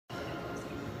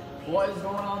What is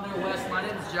going on there, Wes? My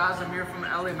name is Jazz. I'm here from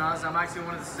LA Mazda. I'm actually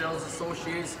one of the sales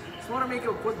associates. Just want to make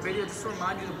you a quick video just to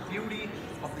remind you the beauty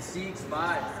of the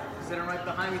CX-5. Sitting right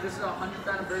behind me, this is a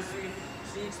 100th anniversary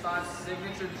CX-5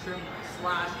 signature trim /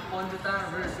 100th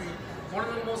anniversary. One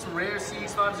of the most rare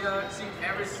CX-5s you've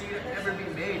ever seen ever be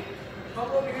made.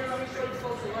 Come over here, let me show you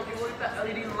closer. Look, you look at the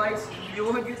LED lights,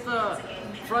 you look at the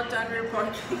front and rear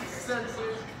parking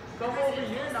sensors. Come over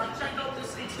here, now check out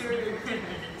this interior.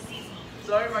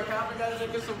 Sorry, my camera guy's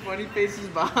making some funny faces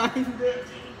behind it.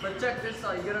 But check this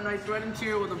out, you get a nice red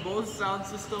interior with a Bose sound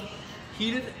system,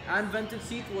 heated and vented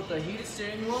seats with a heated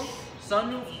steering wheel,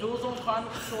 sunroof, dual zone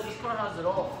climate control. This car has it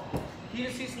all.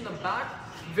 Heated seats in the back,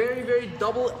 very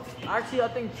double, actually I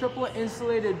think triple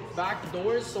insulated back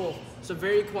doors, so it's a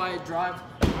very quiet drive.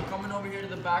 We're coming over here to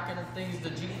the back end of things, the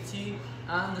GT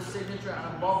and the signature, and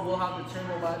above we'll have the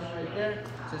turbo lighting right there,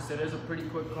 since it is a pretty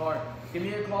quick car. Give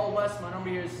me a call, Wes. My number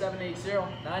here is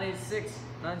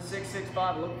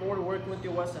 780-986-9665. Look forward to working with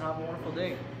you, Wes, and have a wonderful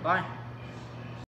day. Bye.